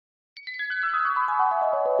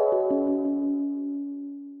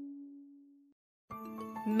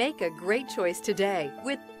Make a great choice today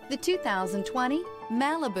with the 2020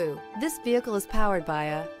 Malibu. This vehicle is powered by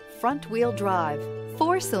a front-wheel drive,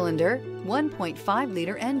 4-cylinder,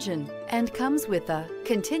 1.5-liter engine, and comes with a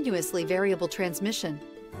continuously variable transmission.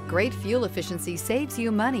 Great fuel efficiency saves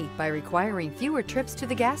you money by requiring fewer trips to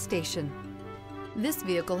the gas station. This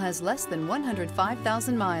vehicle has less than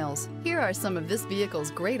 105,000 miles. Here are some of this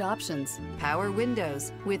vehicle's great options: power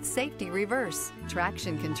windows with safety reverse,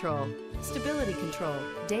 traction control, stability control,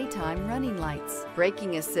 daytime running lights,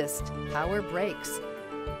 braking assist, power brakes.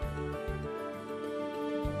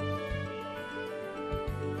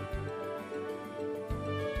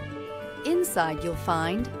 Inside you'll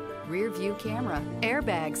find rear view camera,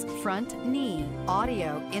 airbags, front knee,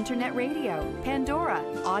 audio, internet radio, Pandora,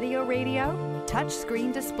 audio radio,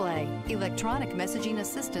 touchscreen display, electronic messaging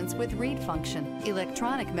assistance with read function,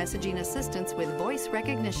 electronic messaging assistance with voice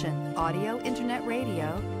recognition, audio internet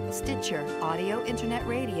radio, Stitcher, audio internet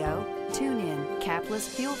radio, tune-in, capless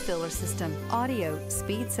fuel filler system, audio,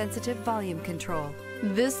 speed-sensitive volume control.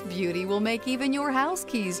 This beauty will make even your house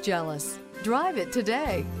keys jealous. Drive it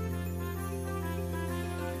today.